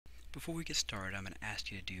Before we get started, I'm going to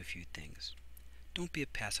ask you to do a few things. Don't be a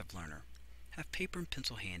passive learner. Have paper and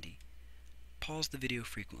pencil handy. Pause the video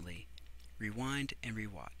frequently. Rewind and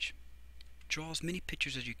rewatch. Draw as many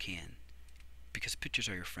pictures as you can, because pictures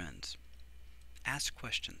are your friends. Ask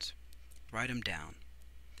questions. Write them down.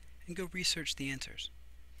 And go research the answers.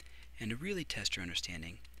 And to really test your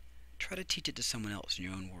understanding, try to teach it to someone else in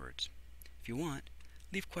your own words. If you want,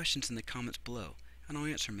 leave questions in the comments below, and I'll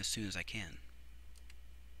answer them as soon as I can.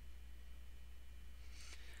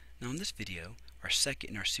 Now in this video, our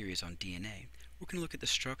second in our series on DNA, we're going to look at the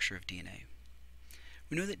structure of DNA.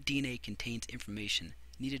 We know that DNA contains information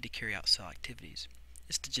needed to carry out cell activities.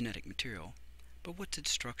 It's the genetic material, but what's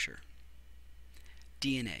its structure?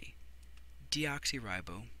 DNA,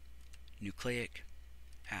 deoxyribonucleic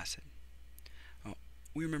acid. Well,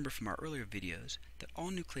 we remember from our earlier videos that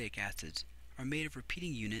all nucleic acids are made of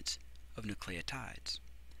repeating units of nucleotides,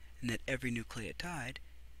 and that every nucleotide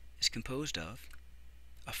is composed of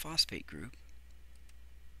a phosphate group,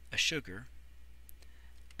 a sugar,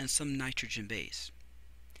 and some nitrogen base.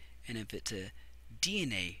 And if it's a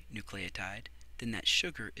DNA nucleotide, then that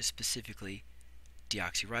sugar is specifically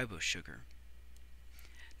deoxyribose sugar.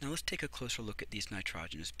 Now let's take a closer look at these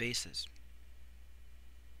nitrogenous bases.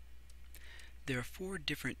 There are 4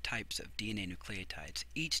 different types of DNA nucleotides,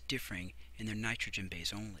 each differing in their nitrogen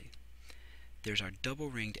base only. There's our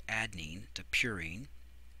double-ringed adenine, to purine.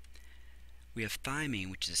 We have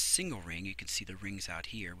thymine, which is a single ring. You can see the rings out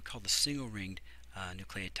here. We call the single-ringed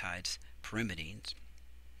nucleotides pyrimidines.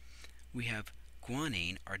 We have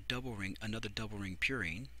guanine, another double-ring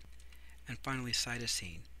purine. And finally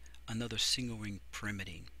cytosine, another single-ring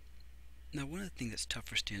pyrimidine. Now one of the things that's tough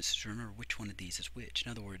for students is to remember which one of these is which.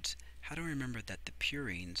 In other words, how do I remember that the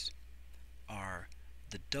purines are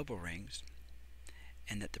the double rings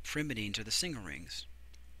and that the pyrimidines are the single rings?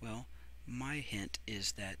 Well, my hint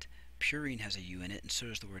is that purine has a U in it, and so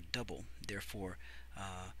does the word double. Therefore,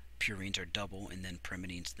 purines are double, and then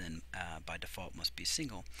pyrimidines then by default must be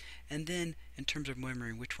single. And then in terms of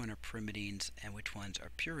remembering which one are pyrimidines and which ones are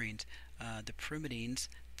purines, the pyrimidines,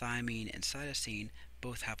 thymine and cytosine,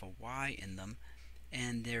 both have a Y in them,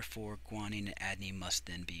 and therefore guanine and adenine must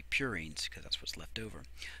then be purines, because that's what's left over.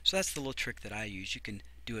 So that's the little trick that I use. You can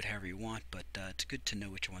do it however you want, but it's good to know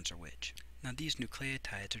which ones are which. Now these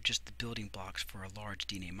nucleotides are just the building blocks for a large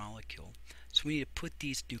DNA molecule, so we need to put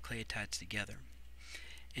these nucleotides together.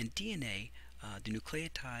 In DNA, the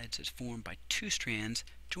nucleotides is formed by 2 strands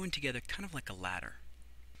joined together kind of like a ladder.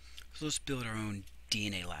 So let's build our own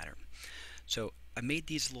DNA ladder. So I made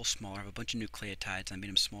these a little smaller. I have a bunch of nucleotides. I made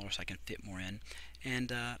them smaller so I can fit more in.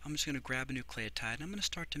 And I'm just going to grab a nucleotide and I'm going to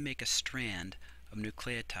start to make a strand of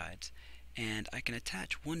nucleotides. And I can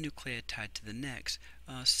attach one nucleotide to the next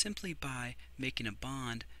simply by making a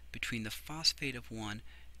bond between the phosphate of one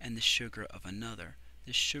and the sugar of another.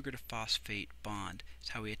 This sugar to phosphate bond is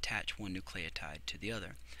how we attach one nucleotide to the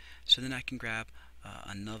other. So then I can grab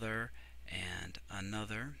another and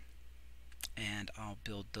another, and I'll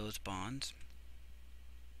build those bonds.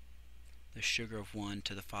 The sugar of one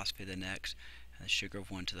to the phosphate of the next, and the sugar of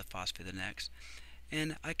one to the phosphate of the next.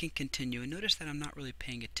 And I can continue, and notice that I'm not really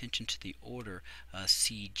paying attention to the order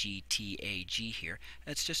C, G, T, A, G here.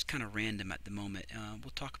 It's just kind of random at the moment.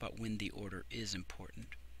 We'll talk about when the order is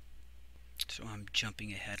important. So I'm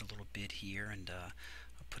jumping ahead a little bit here, and I'll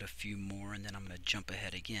put a few more, and then I'm going to jump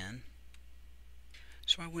ahead again.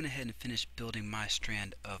 So I went ahead and finished building my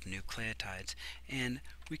strand of nucleotides, and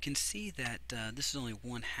we can see that this is only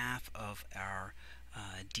 1/2 of our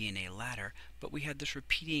DNA ladder, but we have this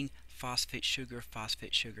repeating phosphate sugar,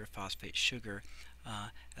 phosphate sugar, phosphate sugar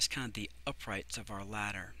as kind of the uprights of our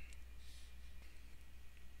ladder.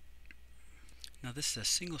 Now this is a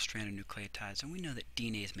single strand of nucleotides, and we know that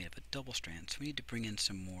DNA is made of a double strand, so we need to bring in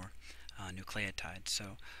some more nucleotides.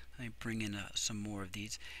 So let me bring in some more of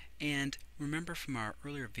these. And remember from our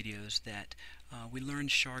earlier videos that we learned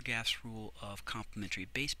Chargaff's rule of complementary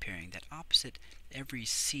base pairing, that opposite every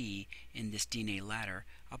C in this DNA ladder,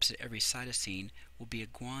 opposite every cytosine, will be a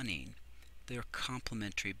guanine. They're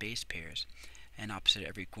complementary base pairs. And opposite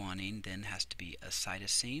every guanine then has to be a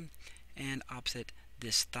cytosine, and opposite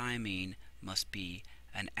this thymine must be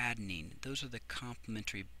an adenine. Those are the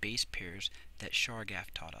complementary base pairs that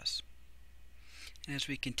Chargaff taught us. And as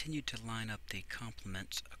we continue to line up the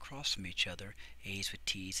complements across from each other, A's with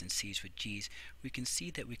T's and C's with G's, we can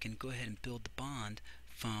see that we can go ahead and build the bond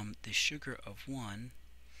from the sugar of one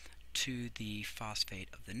to the phosphate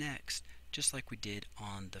of the next, just like we did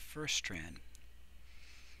on the first strand.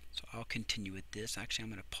 So I'll continue with this. Actually,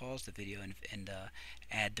 I'm going to pause the video and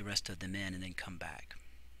add the rest of them in and then come back.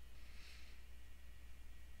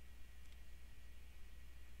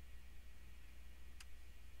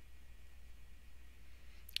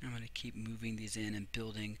 keep moving these in and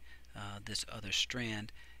building this other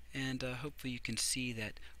strand. And hopefully you can see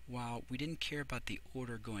that while we didn't care about the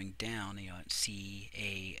order going down, C,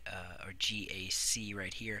 A, or G, A, C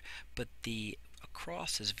right here, but the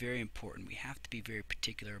across is very important. We have to be very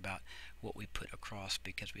particular about what we put across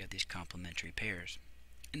because we have these complementary pairs.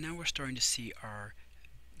 And now we're starting to see our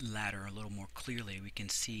ladder a little more clearly. We can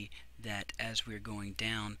see that as we're going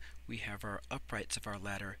down, we have our uprights of our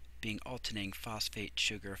ladder being alternating phosphate,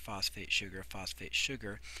 sugar, phosphate, sugar, phosphate,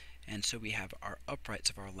 sugar. And so we have our uprights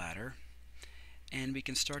of our ladder, and we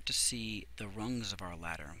can start to see the rungs of our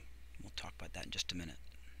ladder. We'll talk about that in just a minute.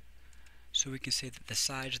 So we can say that the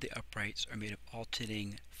sides of the uprights are made of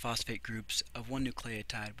alternating phosphate groups of one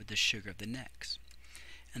nucleotide with the sugar of the next.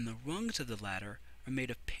 And the rungs of the ladder are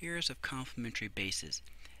made of pairs of complementary bases,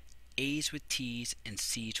 A's with T's and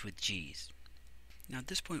C's with G's. Now at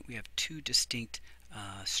this point we have two distinct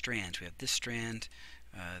strands. We have this strand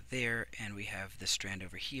there, and we have this strand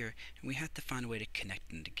over here, and we have to find a way to connect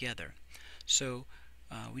them together. So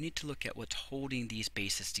we need to look at what's holding these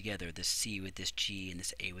bases together, this C with this G and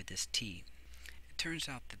this A with this T. It turns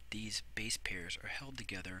out that these base pairs are held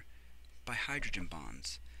together by hydrogen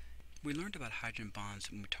bonds. We learned about hydrogen bonds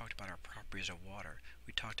when we talked about our properties of water.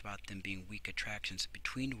 We talked about them being weak attractions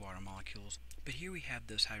between water molecules, but here we have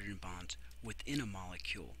those hydrogen bonds within a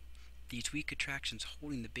molecule. These weak attractions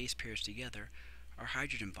holding the base pairs together are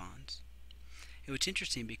hydrogen bonds. And it's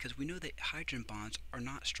interesting because we know that hydrogen bonds are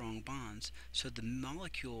not strong bonds, so the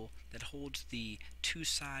molecule that holds the two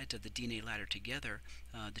sides of the DNA ladder together,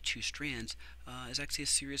 the two strands, is actually a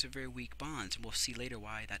series of very weak bonds, and we'll see later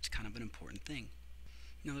why that's kind of an important thing.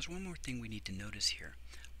 Now there's one more thing we need to notice here.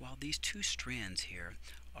 While these two strands here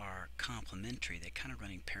are complementary, they're kind of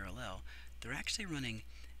running parallel, they're actually running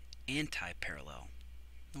anti-parallel.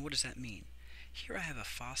 Now what does that mean? Here I have a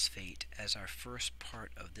phosphate as our first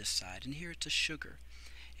part of this side, and here it's a sugar.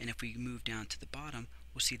 And if we move down to the bottom,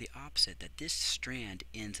 we'll see the opposite, that this strand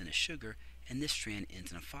ends in a sugar and this strand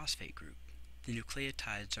ends in a phosphate group. The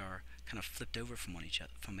nucleotides are kind of flipped over from each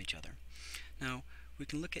other. Now we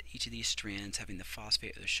can look at each of these strands having the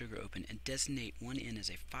phosphate or the sugar open and designate one end as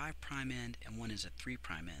a 5' end and one as a 3'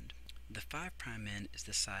 end. The 5' end is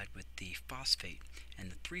the side with the phosphate,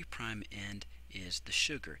 and the 3' end is the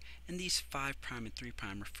sugar. And these 5' and 3'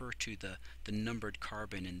 refer to the numbered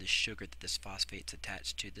carbon in the sugar that this phosphate is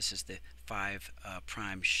attached to. This is the 5'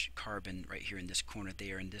 carbon right here in this corner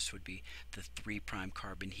there, and this would be the 3'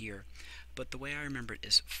 carbon here. But the way I remember it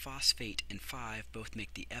is phosphate and 5 both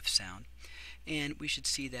make the F sound, and we should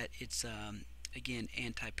see that it's again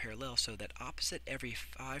anti-parallel, so that opposite every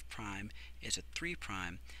 5' is a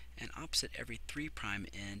 3', and opposite every 3'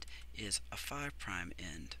 end is a 5'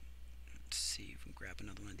 end. Let's see if we can grab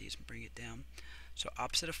another one of these and bring it down. So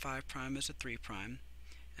opposite of 5' is a 3',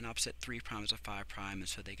 and opposite 3' is a 5', and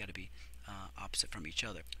so they got to be opposite from each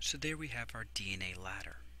other. So there we have our DNA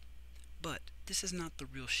ladder. But this is not the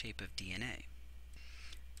real shape of DNA.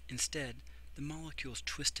 Instead, the molecule is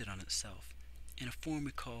twisted on itself in a form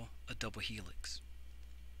we call a double helix.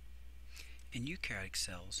 In eukaryotic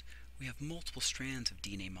cells, we have multiple strands of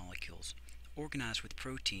DNA molecules organized with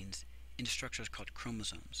proteins into structures called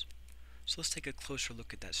chromosomes. So let's take a closer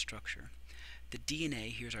look at that structure. The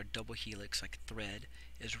DNA, here's our double helix like a thread,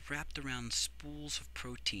 is wrapped around spools of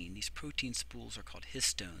protein. These protein spools are called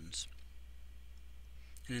histones.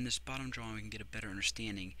 And in this bottom drawing we can get a better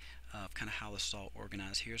understanding of kind of how this is all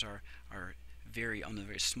organized. Here's our on a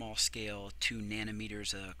very small scale, 2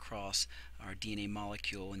 nanometers across our DNA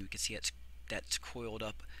molecule, and we can see that's coiled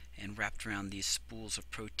up and wrapped around these spools of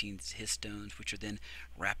proteins, histones, which are then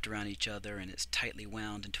wrapped around each other, and it's tightly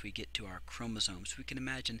wound until we get to our chromosomes. We can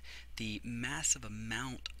imagine the massive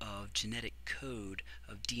amount of genetic code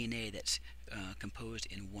of DNA that's composed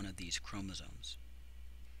in one of these chromosomes.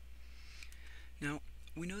 Now,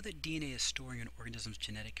 we know that DNA is storing an organism's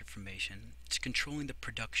genetic information. It's controlling the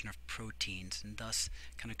production of proteins, and thus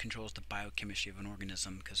kind of controls the biochemistry of an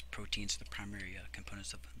organism, because proteins are the primary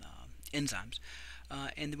components of enzymes.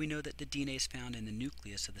 And we know that the DNA is found in the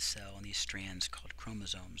nucleus of the cell in these strands called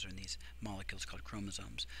chromosomes, or in these molecules called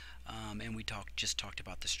chromosomes. And we just talked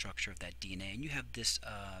about the structure of that DNA. And you have this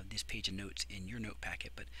page of notes in your note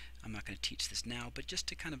packet, but I'm not going to teach this now. But just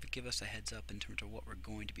to kind of give us a heads up in terms of what we're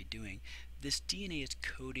going to be doing, this DNA is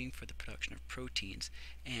coding for the production of proteins,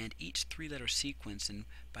 and each 3-letter sequence, and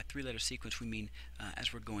by 3-letter sequence we mean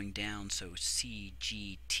as we're going down, so C,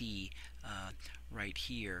 G, T right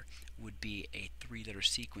here would be a 3-letter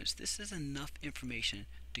sequence. This is enough information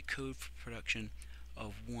to code for production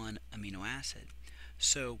of one amino acid.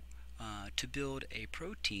 So to build a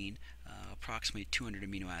protein, approximately 200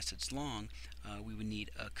 amino acids long, we would need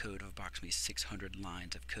a code of approximately 600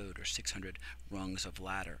 lines of code, or 600 rungs of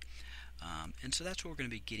ladder. And so that's what we're going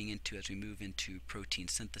to be getting into as we move into protein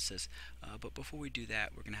synthesis. But before we do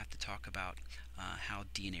that, we're going to have to talk about how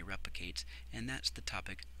DNA replicates, and that's the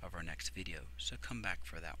topic of our next video. So come back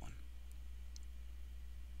for that one.